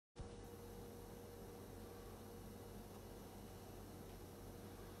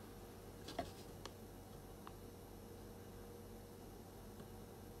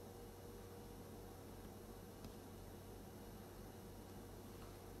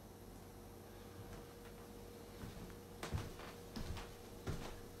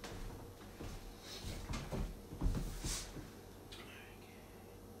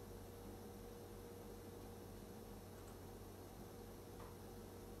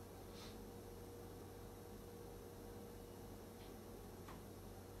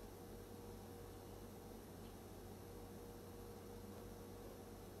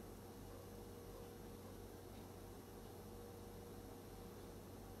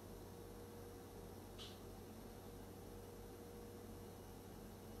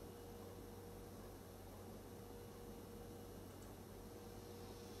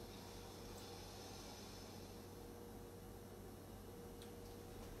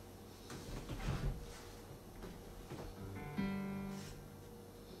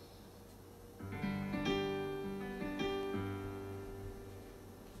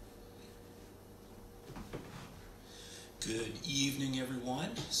Good evening,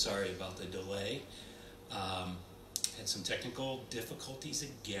 everyone. Sorry about the delay. Had some technical difficulties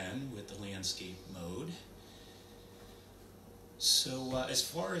again with the landscape mode. So as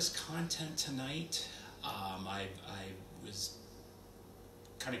far as content tonight, I was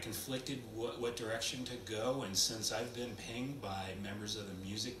kind of conflicted what direction to go, and since I've been pinged by members of the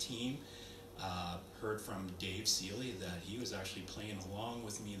music team, heard from Dave Seeley that he was actually playing along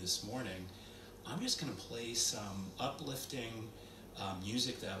with me this morning, I'm just going to play some uplifting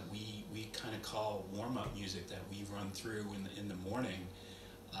music that we kind of call warm-up music that we run through in the morning.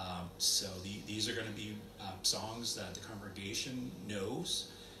 So these are going to be songs that the congregation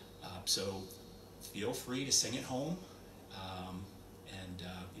knows. So feel free to sing at home and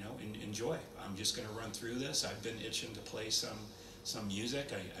enjoy. I'm just going to run through this. I've been itching to play some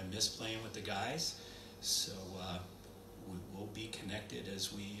music. I miss playing with the guys. So we'll be connected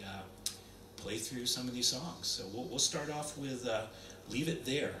as we play through some of these songs. So we'll start off with Leave It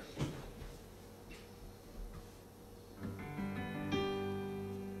There.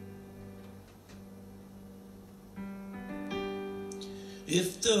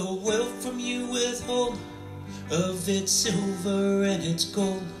 If the wealth from you withhold of its silver and its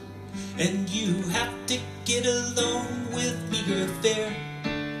gold, and you have to get along with meager fare,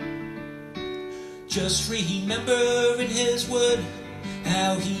 just remember in his word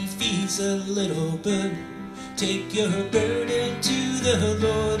how he feeds a little bird. Take your burden to the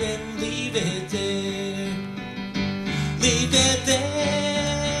Lord and leave it there. Leave it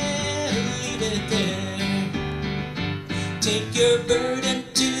there, leave it there. Take your burden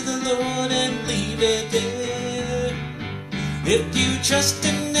to the Lord and leave it there. If you trust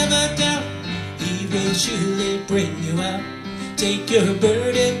and never doubt, he will surely bring you out. Take your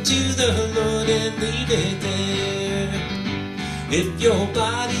burden to the Lord and leave it there. If your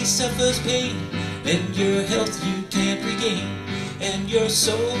body suffers pain and your health you can't regain, and your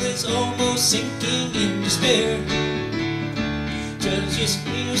soul is almost sinking in despair, just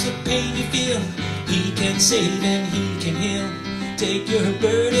use the pain you feel. He can save and he can heal. Take your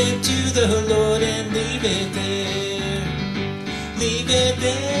burden to the Lord and leave it there. Leave it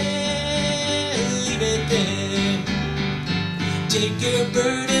there, leave it there. Take your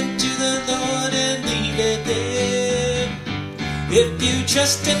burden to the Lord and leave it there. If you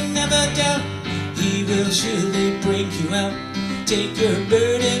trust and never doubt, he will surely bring you out. Take your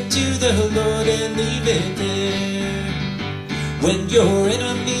burden to the Lord and leave it there. When your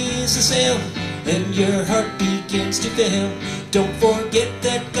enemies assail and your heart begins to fail, don't forget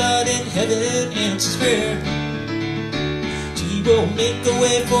that God in heaven answers prayer. He will make a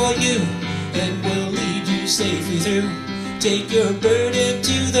way for you and will lead you safely through. Take your burden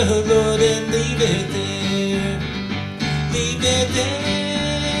to the Lord and leave it there. Leave it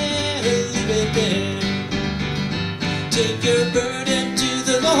there, leave it there. Take your burden to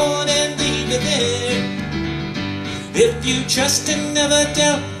the Lord and leave it there. If you trust and never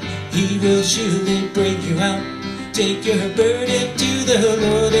doubt, he will surely bring you out. Take your burden to the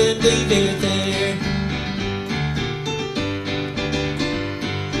Lord and leave it there.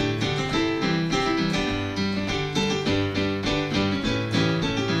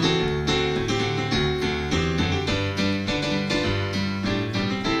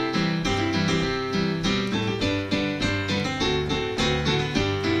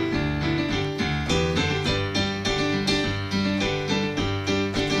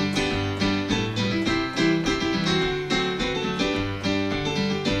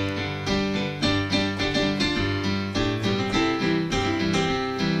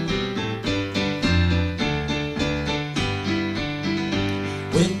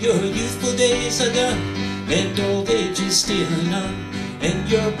 When your youthful days are done and old age is stealing on, and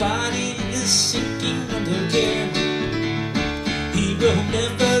your body is sinking under care, he will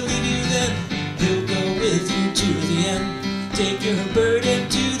never leave you then. He'll go with you to the end. Take your burden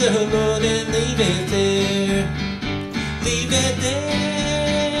to the Lord and leave it there. Leave it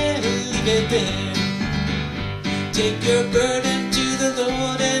there, leave it there. Take your burden to the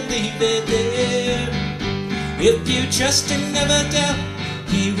Lord and leave it there. If you trust and never doubt,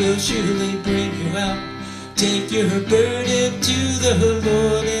 he will surely bring you out. Take your burden to the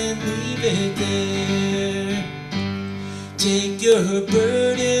Lord and leave it there. Take your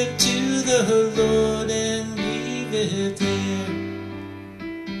burden to the Lord and leave it there.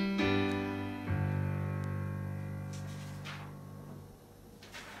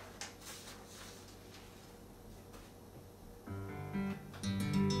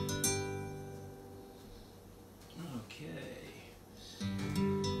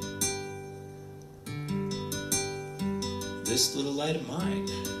 This little light of mine.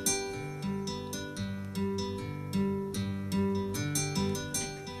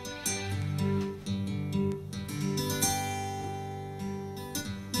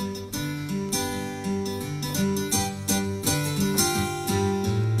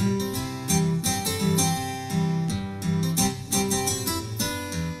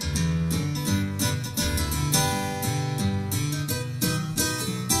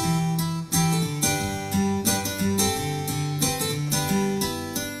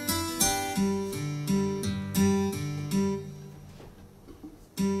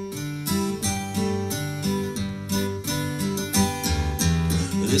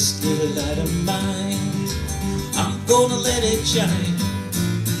 This little light of mine, I'm gonna let it shine.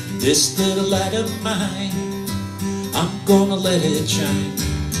 This little light of mine, I'm gonna let it shine.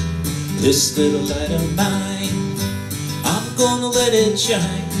 This little light of mine, I'm gonna let it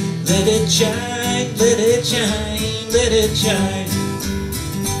shine. Let it shine, let it shine, let it shine.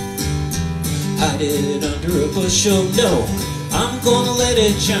 Hide it under a bushel, no, I'm gonna let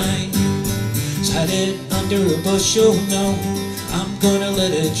it shine. Hide it under a bushel, no, I'm gonna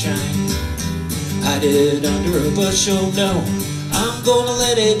let it shine. Hide it under a bushel, no, I'm gonna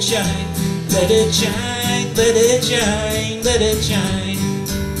let it shine. Let it shine, let it shine, let it shine.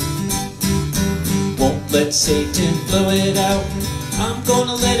 Won't let Satan blow it out, I'm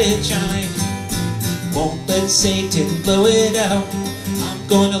gonna let it shine. Won't let Satan blow it out, I'm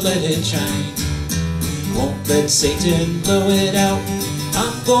gonna let it shine. Won't let Satan blow it out,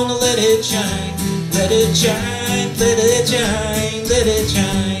 I'm gonna let it shine. Let it shine, let it shine, let it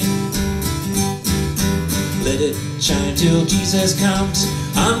shine. Let it shine till Jesus comes,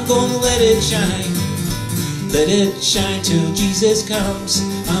 I'm gonna let it shine. Let it shine till Jesus comes,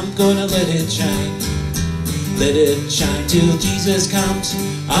 I'm gonna let it shine. Let it shine till Jesus comes,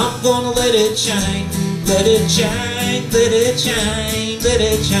 I'm gonna let it shine. Let it shine, let it shine, let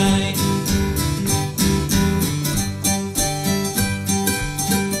it shine.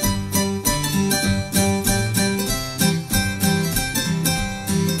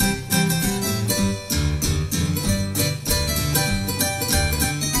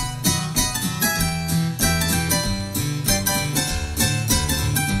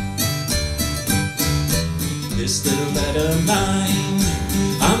 This little light of mine,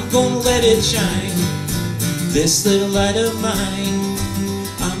 I'm gonna let it shine. This little light of mine,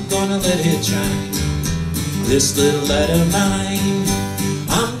 I'm gonna let it shine. This little light of mine,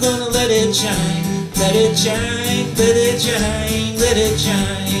 I'm gonna let it shine. Let it shine, let it shine, let it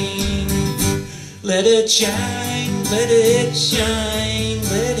shine. Let it shine, let it shine,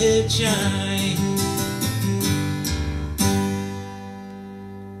 let it shine.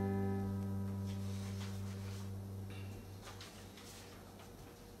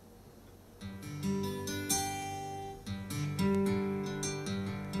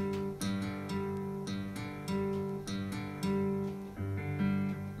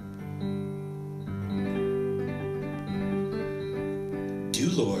 Do,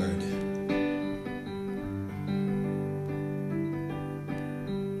 Lord.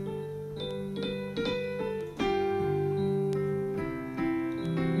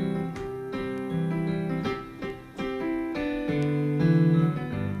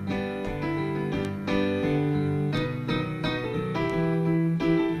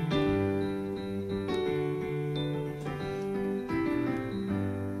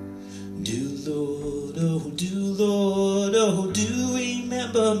 Do, Lord, oh, do, Lord, oh, do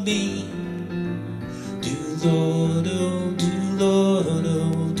remember me. Do, Lord, oh, do, Lord,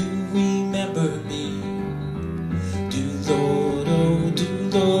 oh, do remember me. Do, Lord, oh, do,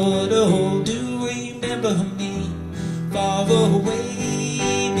 Lord, oh, do remember me. Far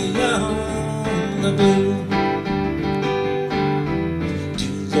away beyond the blue. Do,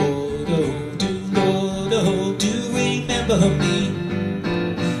 Lord, oh, do, Lord, oh, do remember me.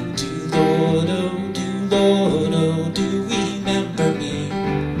 Lord, oh, do remember me.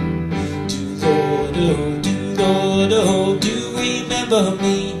 Do, Lord, oh, do remember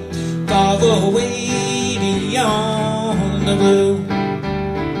me. Far away beyond the blue.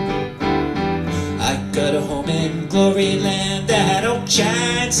 I got a home in glory land that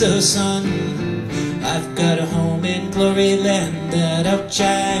outshines the sun. I've got a home in glory land that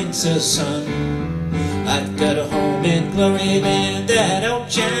outshines the sun. I've got a home in glory land that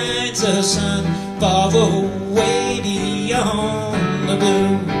outshines the sun, far away beyond the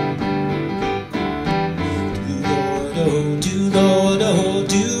blue. Do, Lord, oh,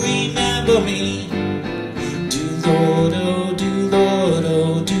 do remember me. Do, Lord, oh,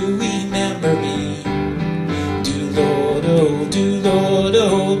 do remember me. Do, Lord,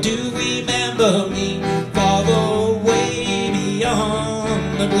 oh, do remember me. Far away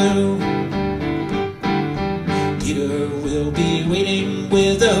beyond the blue. Peter will be waiting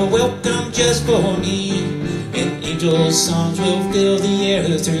with a welcome just for me, and angel songs will fill the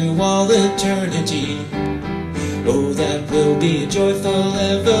air through all eternity. Oh, that will be a joyful,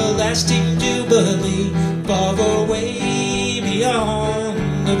 everlasting jubilee, far away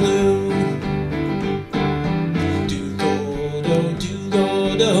beyond the blue. Do, Lord,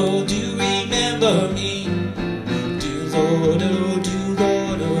 oh, do remember me. Do, Lord, oh, do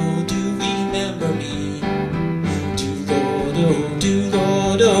remember me. Do,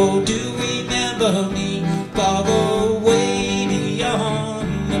 Lord, Lord, oh, do remember me far away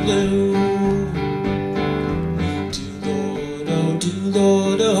beyond the blue.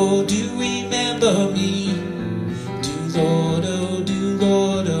 Lord, oh, do remember me. Lord, oh,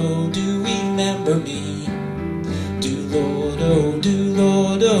 do remember me. Lord,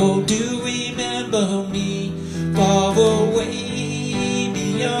 oh, do remember me far away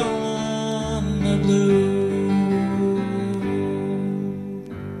beyond the blue.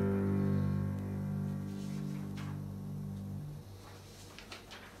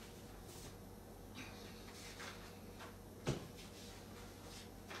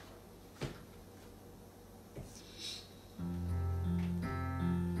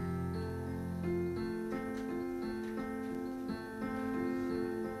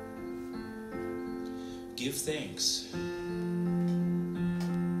 Give thanks.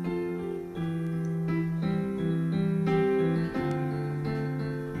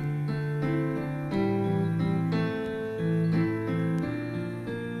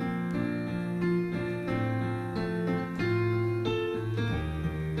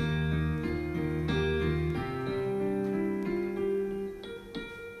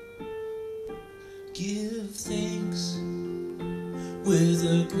 Give thanks with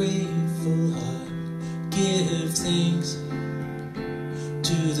a grateful heart. Give thanks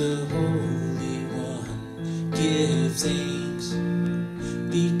to the Holy One. Give thanks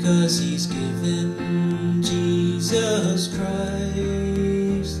because He's given Jesus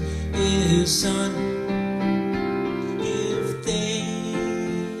Christ, His Son. Give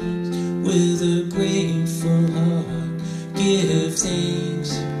thanks with a grateful heart. Give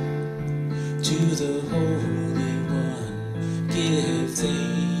thanks to the Holy One. Give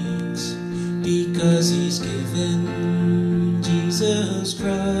thanks because He's given Jesus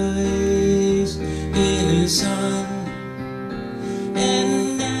Christ, His Son.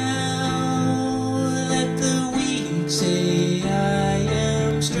 And now let the weak say, I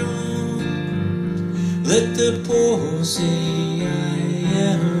am strong. Let the poor say, I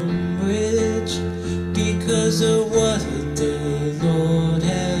am rich, because of what the Lord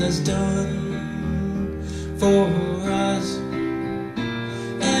has done for us.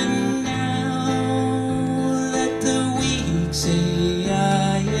 And now let the weak say,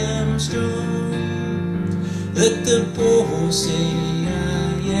 I am strong. Let the poor say,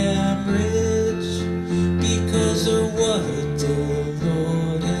 I am rich, because of what the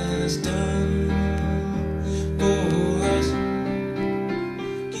Lord has done for us.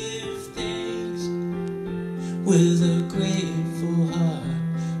 Give thanks with a grateful heart.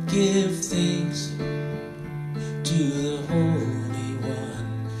 Give thanks to the Holy One.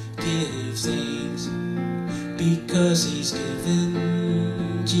 Give thanks because He's given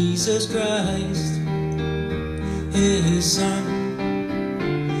Jesus Christ, His Son.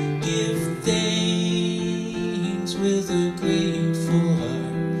 Give thanks with a grateful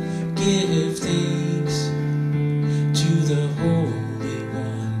heart. Give thanks to the Holy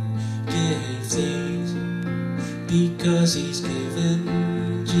One. Give thanks because He's given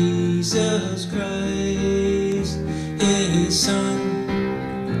Jesus Christ, His Son.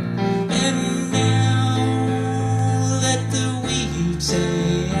 And now let the weak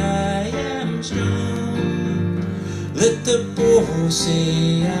say, I am strong. Let the poor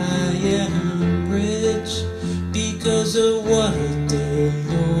say, I am rich, because of what the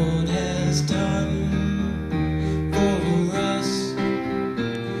Lord has done for us.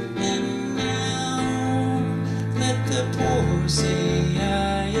 And now let the poor say,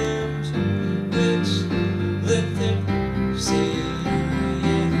 I am rich. Let them say, I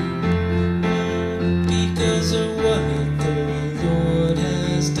am, because of what the Lord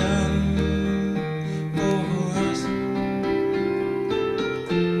has done for us.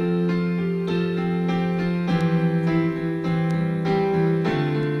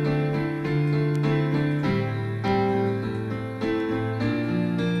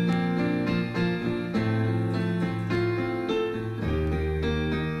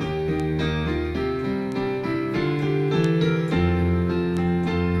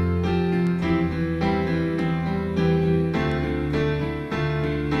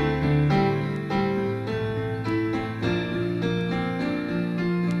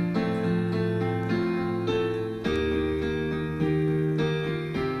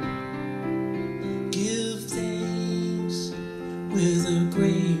 With a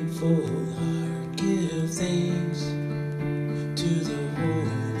grateful heart, give thanks to the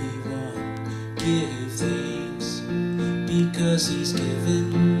Holy One. Give thanks because He's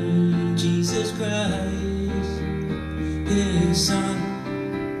given Jesus Christ, His Son.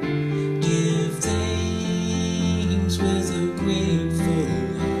 Give thanks with a grateful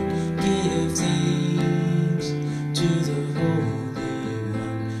give thanks to the Holy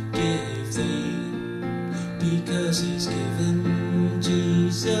One. Give thanks because He's given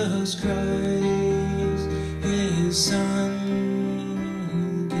Jesus Christ, His Son.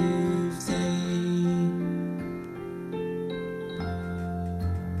 Give thanks.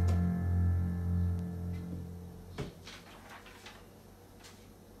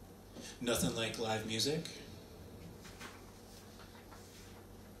 Nothing like live music.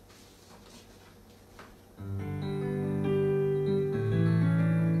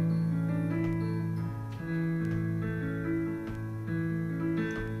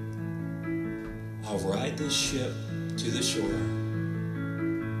 I'll ride this ship to the shore.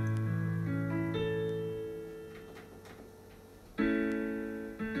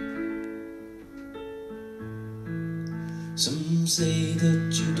 Some say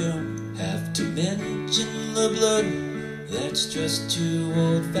that you don't have to mention the blood. That's just too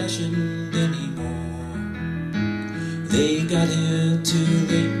old-fashioned anymore. They got here too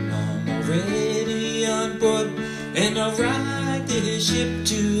late, I'm already on board, and I'll ride this ship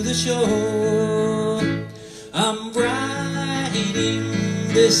to the shore. I'm riding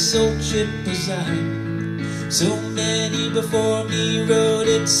this old ship beside. So many before me rode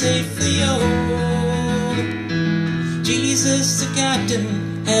it safely, oh. Jesus the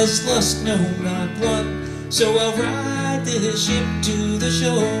captain has lost no, not one. So I'll ride this ship to the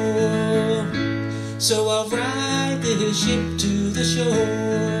shore. So I'll ride this ship to the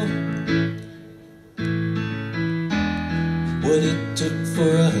shore. What it took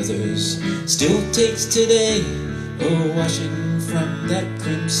for others still takes today, oh, washing from that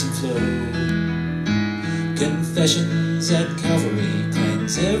crimson flow. Confessions at Calvary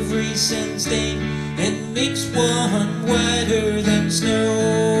cleanse every sin stain and makes one whiter than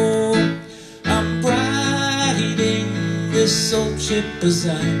snow. I'm riding this old ship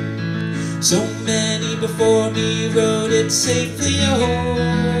beside. So many before me rode it safely,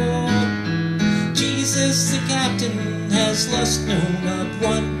 oh. Jesus the captain has lost no, not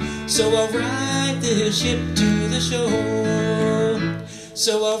one. So I'll ride this ship to the shore.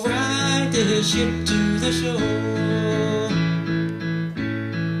 So I'll ride this ship to the shore.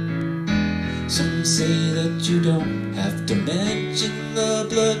 Some say that you don't have to mention the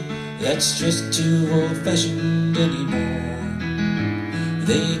blood. That's just too old-fashioned anymore.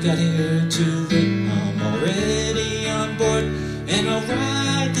 They got here too late, I'm already on board, and I'll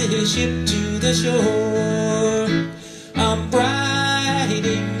ride this ship to the shore. I'm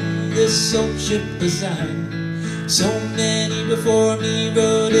riding this old ship beside. So many before me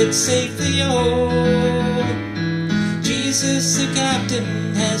rode it safely, oh. Jesus the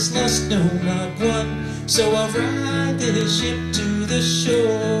captain has lost no, not one. So I'll ride this ship to the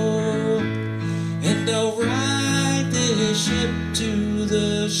shore. And I'll ride this ship to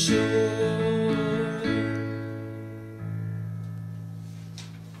the shore.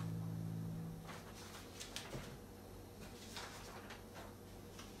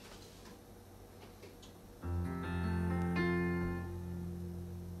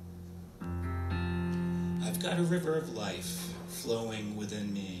 I've got a river of life flowing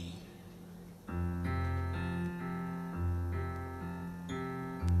within me.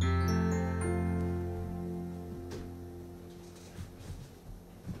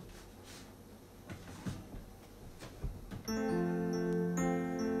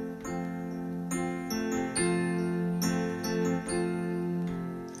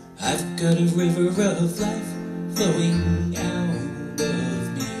 I've got a river of life flowing out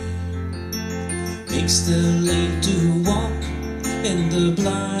of me. Makes the lame to walk and the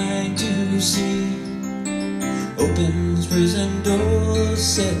blind to see. Opens prison doors,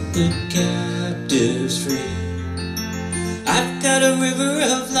 set the captives free. I've got a river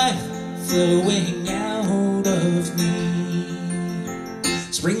of life flowing out of me.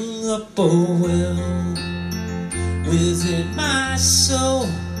 Spring up, oh well, within my soul.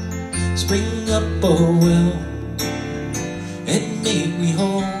 Spring up, oh well, and make me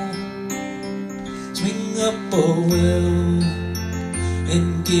whole. Spring up, oh well,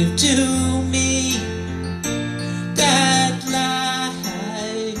 and give to me that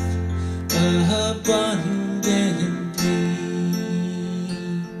life abundantly.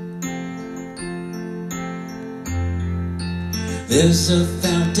 There's a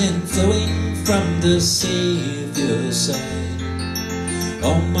fountain flowing from the Savior's side.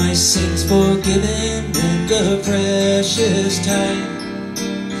 All my sins forgiven in the precious time.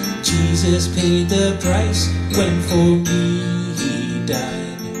 Jesus paid the price when for me He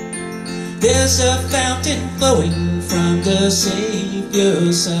died. There's a fountain flowing from the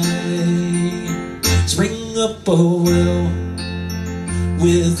Savior's side. Spring up, oh well,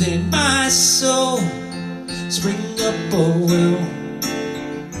 within my soul. Spring up a well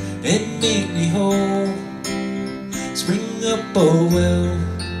and make me whole. Spring up a well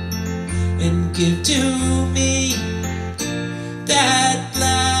and give to me that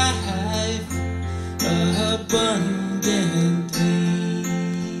life abundantly.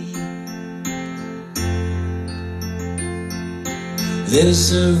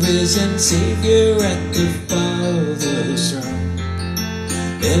 There's a risen Savior at the Father's throne,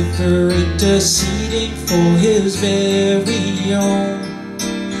 ever interceding for His very own,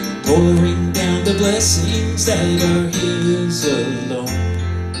 pouring down the blessings that are His alone.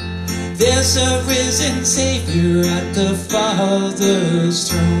 There's a risen Savior at the Father's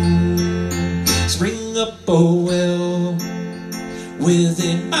throne. Spring up a well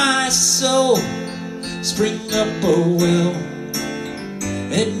within my soul. Spring up a well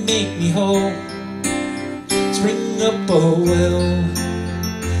and make me whole. Spring up a well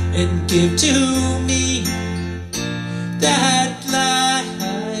and give to me that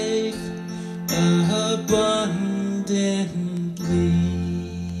life abundantly.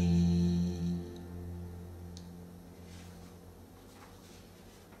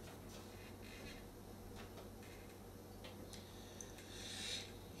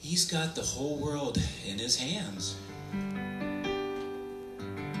 He's got the whole world in His hands.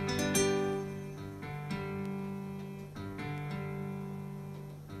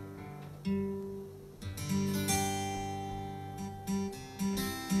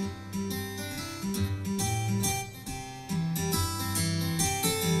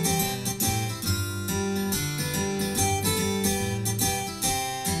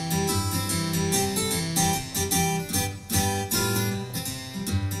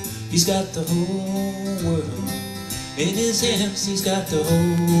 He's got the whole world in His hands. He's got the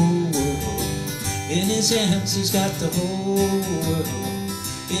whole world in His hands. He's got the whole world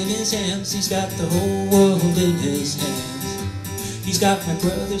in His hands. He's got the whole world in His hands. He's got my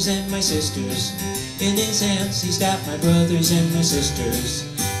brothers and my sisters in His hands. He's got my brothers and my sisters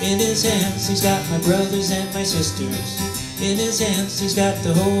in His hands. He's got my brothers and my sisters in His hands. He's got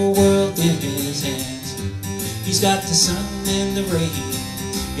the whole world in His hands. He's got the sun and the rain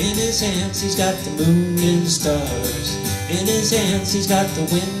in His hands. He's got the moon and the stars in His hands. He's got the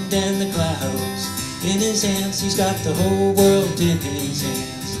wind and the clouds in His hands. He's got the whole world in His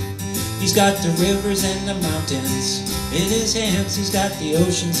hands. He's got the rivers and the mountains in His hands. He's got the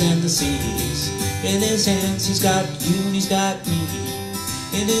oceans and the seas in His hands. He's got you and He's got me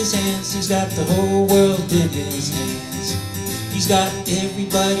in His hands. He's got the whole world in His hands. He's got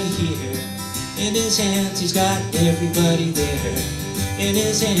everybody here in His hands. He's got everybody there in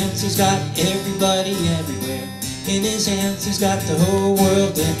His hands. He's got everybody everywhere in His hands. He's got the whole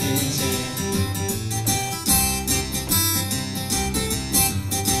world in His hands.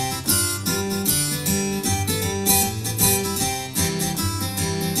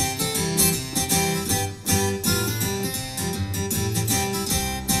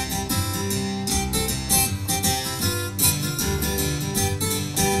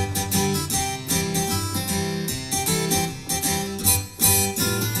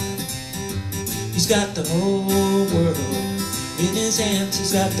 He's got the whole world in His hands.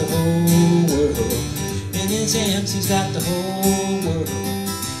 He's got the whole world in His hands. He's got the whole world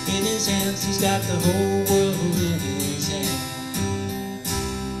in His hands. He's got the whole world in His hands.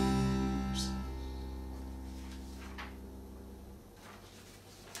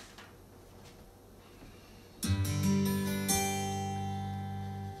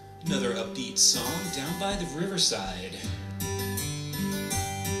 Another upbeat song, Down by the Riverside.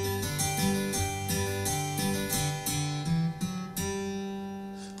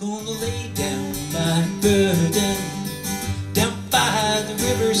 Gonna lay down my burden down by the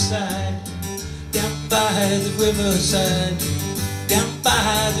riverside, down by the riverside, down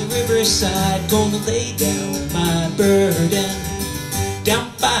by the riverside. Gonna lay down my burden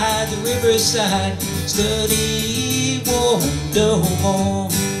down by the riverside. Study war no more.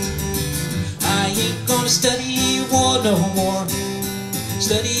 I ain't gonna study war no more.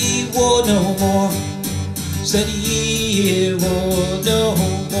 Study war no more. Study war no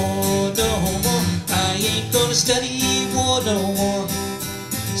more, no more. I ain't gonna study war no more.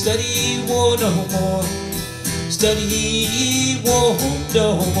 Study war no more. Study war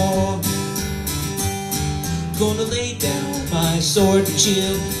no more. Gonna lay down my sword and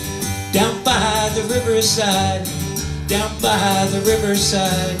shield down by the riverside, down by the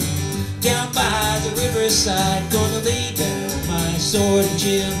riverside, down by the riverside. Gonna lay down my sword and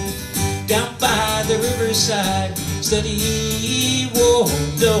shield down by the riverside. Study war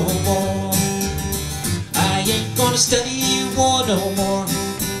no more. I ain't gonna gonna study war no more.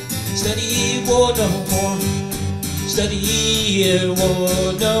 Study war no more. Study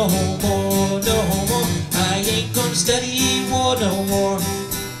war no more, no more. I ain't gonna study war no more.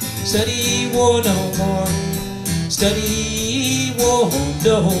 Study war no more. Study war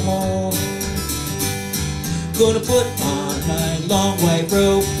no more. Gonna put on my long white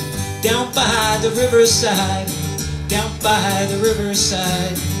robe down by the riverside, down by the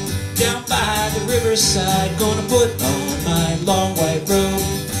riverside, down by the riverside. Gonna put on my long white robe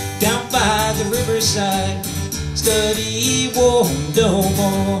down by the riverside. Study war no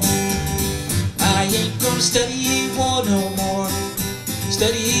more. I ain't gonna study war no more.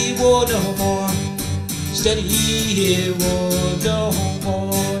 Study war no more. Study war no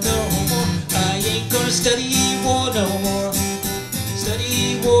more, no more. I ain't gonna study war no more.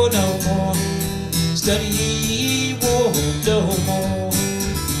 Study war no more. Study war no more.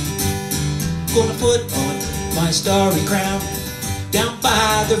 Gonna put on my starry crown down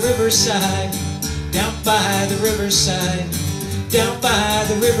by the riverside, down by the riverside, down by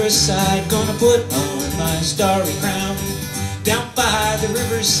the riverside. Gonna put on my starry crown down by the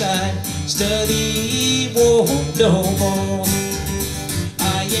riverside. Study war no more.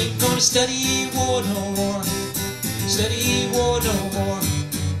 I ain't gonna study war no more. Study war no more.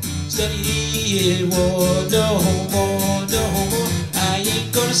 Study war no more, no more. I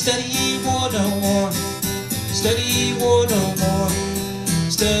ain't gonna study war no more. Study war no more.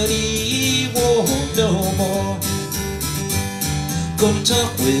 Study war no more. Gonna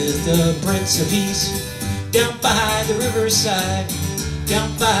talk with the Prince of Peace down by the riverside, down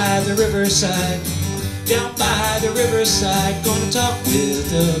by the riverside, down by the riverside. Gonna talk with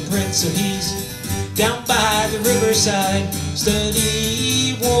the Prince of Peace down by the riverside.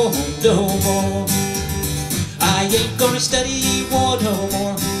 Study war no more. I ain't gonna study war no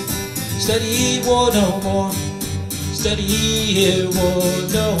more. Study war no more. Study war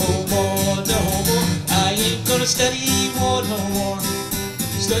no more, no more. I ain't gonna study war no more.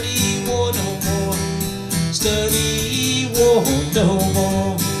 Study war no more. Study war no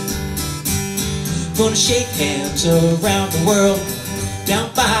more. Gonna shake hands around the world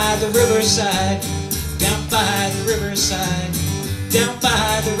down by the riverside, down by the riverside, down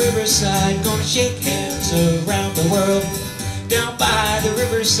by the riverside. Gonna shake hands around the world down by the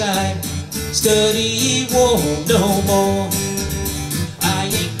riverside. Study war no more. I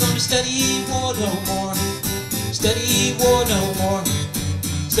ain't gonna study war no more. Study war no more.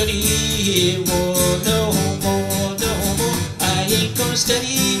 Study war no more, no more. I ain't gonna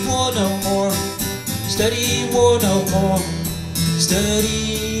study war no more. Study war no more.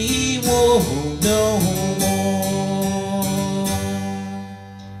 Study war no more.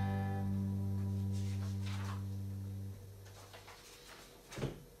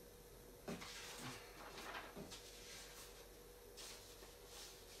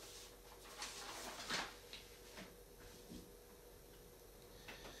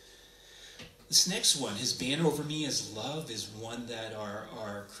 This next one, His Banner Over Me is Love, is one that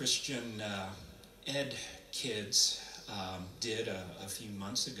our Christian ed kids did a few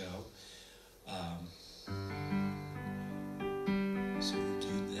months ago. So we'll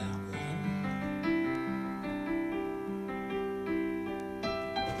do that one.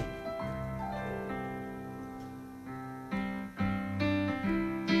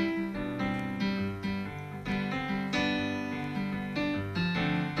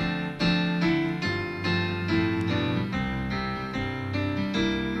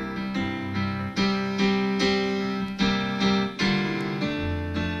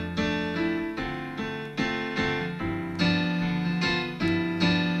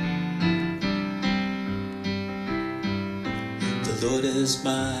 The Lord is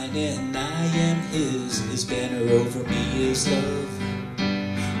mine and I am His banner over me is love.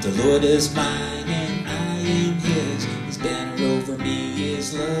 The Lord is mine and I am His banner over me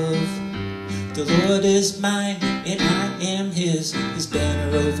is love. The Lord is mine and I am His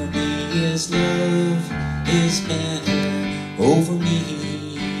banner over me is love. His banner over me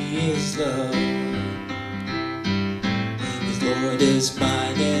is love. The Lord is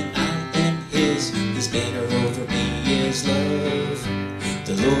mine and I am His banner over me is love.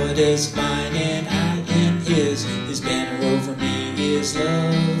 The Lord is mine and I am His banner over me is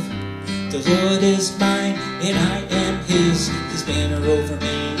love. The Lord is mine and I am His banner over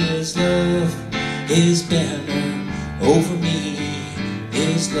me is love. His banner over me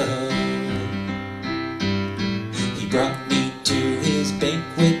is love. He brought me to His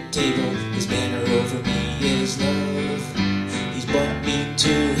banquet table. His banner over me is love. He's brought me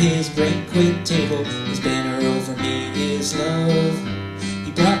to His banquet table. His banner over me is love.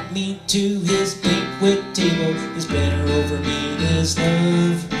 He brought me to His banquet table. His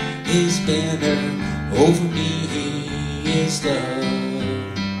banner over me is love.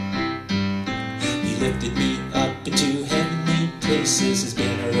 He lifted me up into heavenly places. His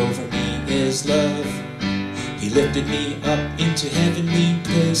banner over me is love. He lifted me up into heavenly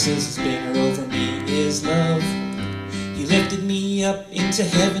places. His banner over me is love. He lifted me up into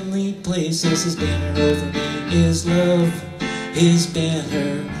heavenly places. His banner over me is love. His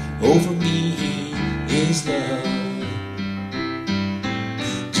banner over me is love.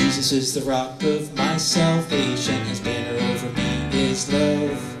 Jesus is the rock of my salvation. His banner over me is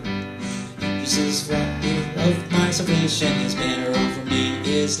love. Jesus is the rock of my salvation. His banner over me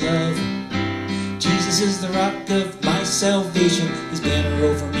is love. Jesus is the rock of my salvation. His banner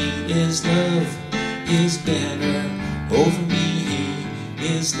over me is love. His banner over me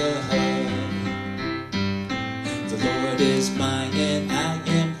is love. The Lord is mine and I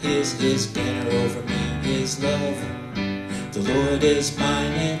am His. His banner over me is love. The Lord is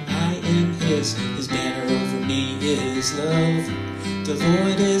mine and I am His. His banner over me is love. The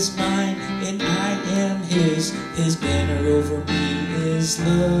Lord is mine and I am His. His banner over me is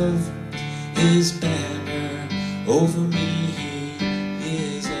love. His banner over me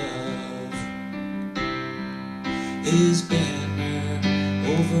is love. His banner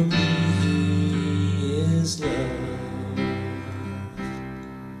over me is love.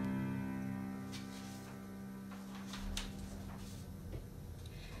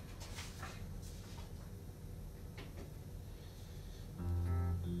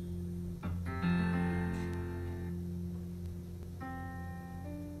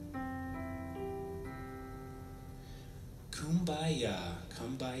 Kumbaya,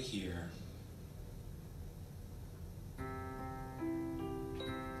 come by here.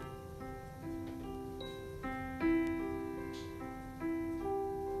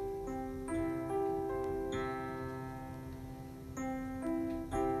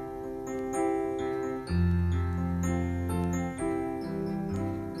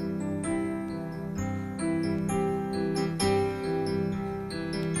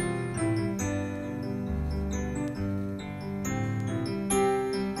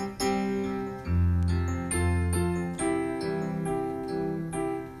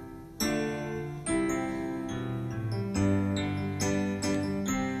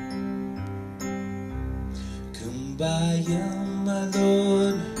 Kumbaya, my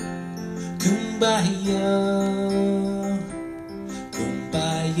Lord, Kumbaya,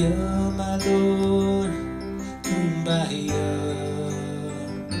 Kumbaya, my Lord, Kumbaya,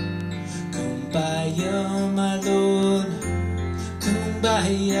 Kumbaya, my Lord,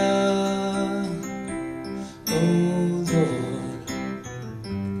 Kumbaya, oh Lord,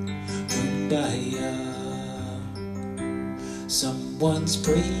 Kumbaya. Someone's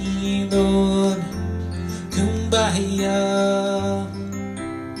praying, Lord, Kumbaya.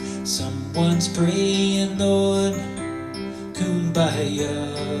 Someone's praying, Lord, Kumbaya.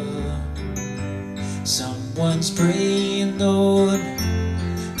 Someone's praying, Lord,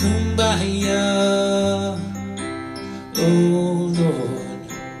 Kumbaya. Oh Lord,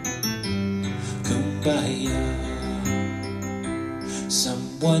 Kumbaya.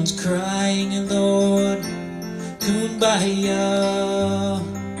 Someone's crying, Lord, Kumbaya.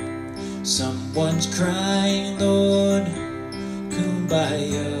 Someone's crying, Lord,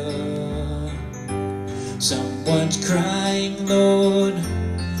 Kumbaya. Someone's crying, Lord,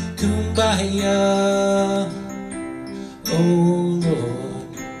 Kumbaya. Oh Lord,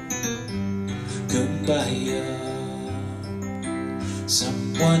 Kumbaya.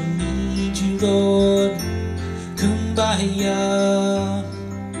 Someone needs you, Lord, Kumbaya.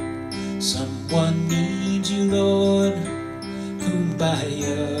 Someone needs you, Lord,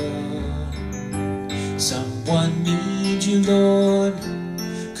 Kumbaya. Someone needs you, Lord,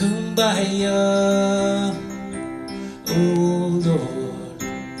 Kumbaya. Oh Lord,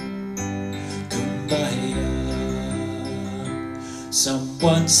 Kumbaya.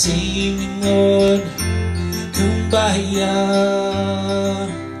 Someone singing, Lord, Kumbaya.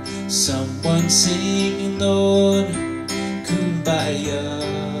 Someone singing, Lord, Kumbaya.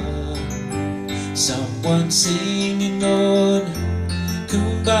 Someone singing, Lord,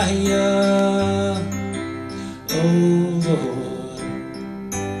 Kumbaya. Oh Lord,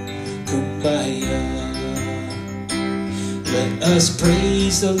 Kumbaya. Let us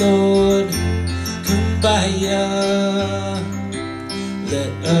praise the Lord, Kumbaya.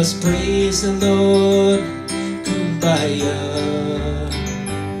 Let us praise the Lord, Kumbaya.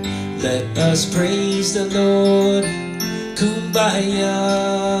 Let us praise the Lord, Kumbaya.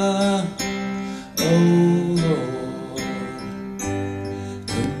 Oh Lord,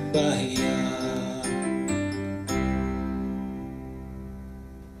 Kumbaya.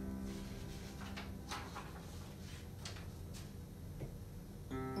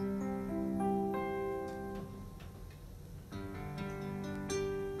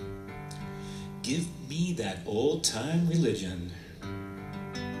 that old-time religion.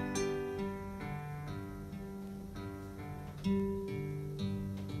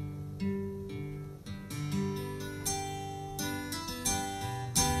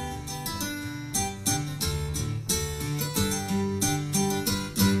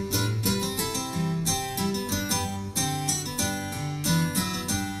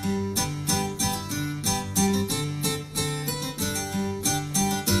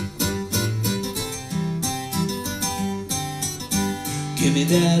 Give me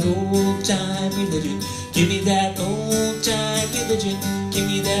that old-time religion. Give me that old-time religion. Give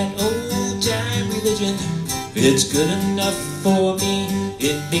me that old-time religion. It's good enough for me.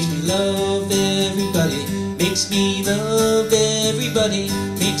 It makes me love everybody. Makes me love everybody.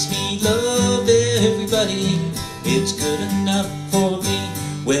 Makes me love everybody. It's good enough for me.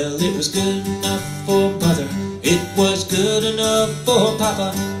 Well, it was good enough for Mother. It was good enough for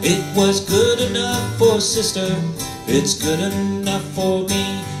Papa. It was good enough for Sister. It's good enough for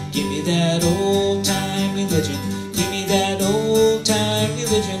me. Give me that old-time religion. Give me that old-time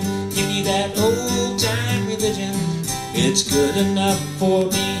religion. Give me that old-time religion. It's good enough for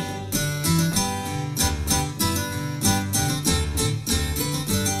me.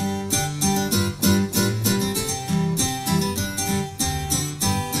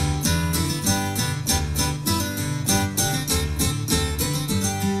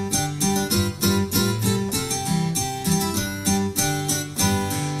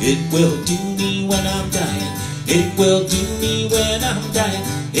 It will do me when I'm dying. It will do me when I'm dying.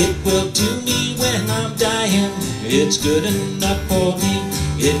 It will do me when I'm dying. It's good enough for me.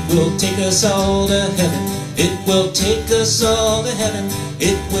 It will take us all to heaven. It will take us all to heaven.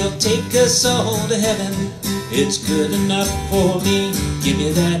 It will take us all to heaven. It's good enough for me. Give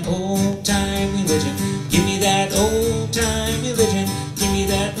me that old-time religion. Give me that old-time religion. Give me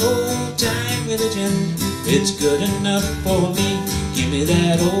that old-time religion. It's good enough for me. Give me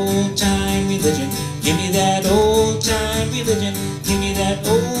that old-time religion. Give me that old-time religion. Give me that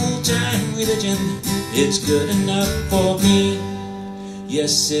old-time religion. It's good enough for me.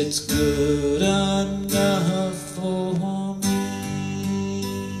 Yes, it's good enough for me.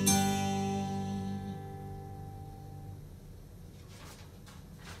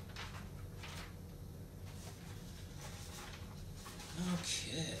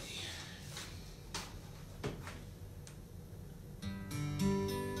 Okay.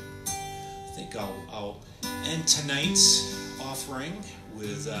 I think I'll end tonight's offering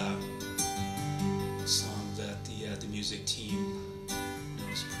with a song that the music team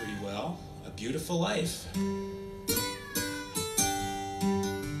knows pretty well, A Beautiful Life.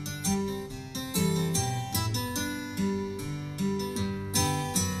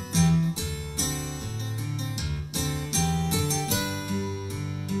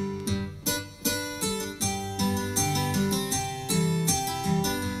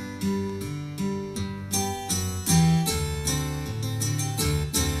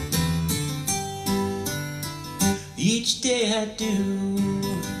 Each day I do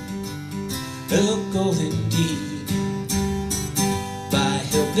a golden deed by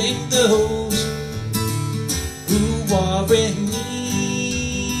helping those who are in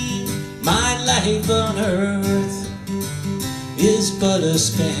need. My life on earth is but a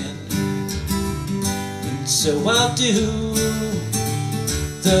span, and so I'll do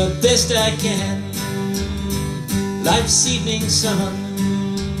the best I can. Life's evening sun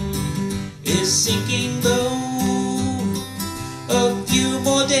is sinking low. A few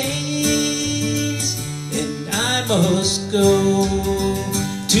more days and I must go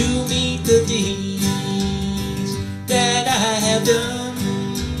to meet the deeds that I have done,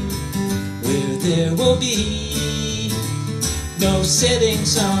 where there will be no setting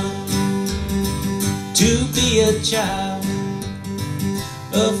sun. To be a child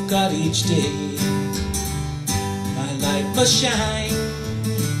of God each day, my light must shine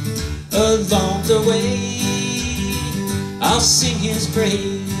along the way. I'll sing His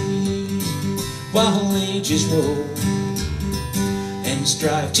praise while ages roll, and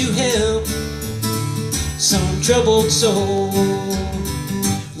strive to help some troubled soul.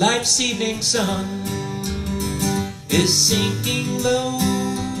 Life's evening sun is sinking low.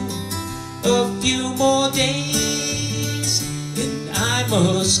 A few more days and I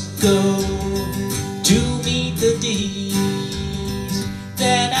must go to meet the deeds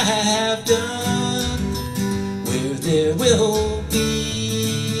that I have done, where there will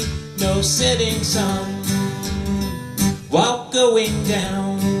be no setting sun. While going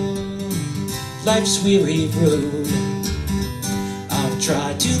down life's weary road, I'll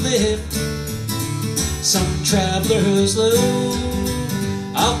try to lift some traveler's load.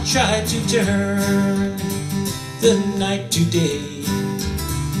 I'll try to turn the night to day.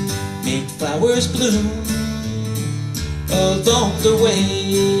 Make flowers bloom along the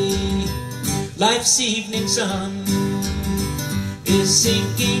way. Life's evening sun is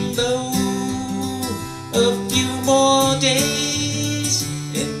sinking low. A few more days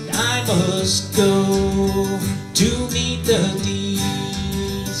and I must go to meet the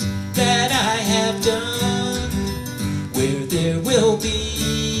deeds that I have done, where there will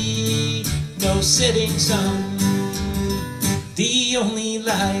be no setting sun. The only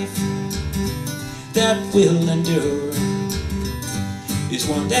life that will endure is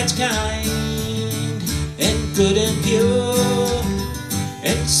one that's kind and good and pure.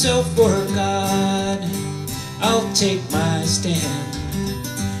 And so for God I'll take my stand,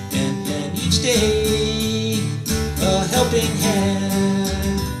 and then each day a helping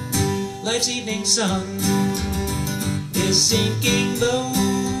hand. Life's evening sun is sinking low.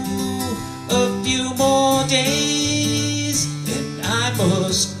 A few more days and I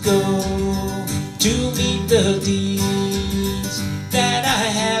must go to meet the deeds that I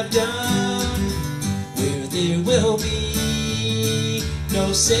have done, where there will be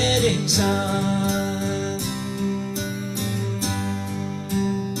no setting sun.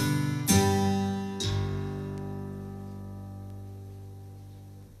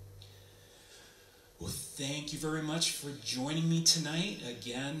 Thank you very much for joining me tonight.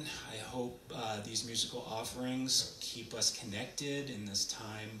 Again, I hope these musical offerings keep us connected in this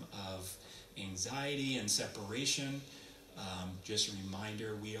time of anxiety and separation. Just a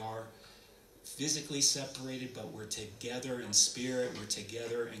reminder, we are physically separated, but we're together in spirit. We're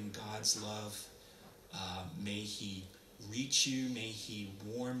together in God's love. May He reach you. May He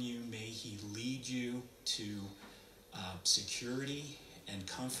warm you. May He lead you to security and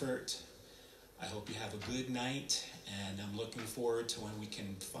comfort. I hope you have a good night, and I'm looking forward to when we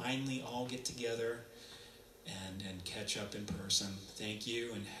can finally all get together and catch up in person. Thank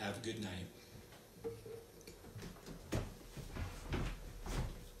you, and have a good night.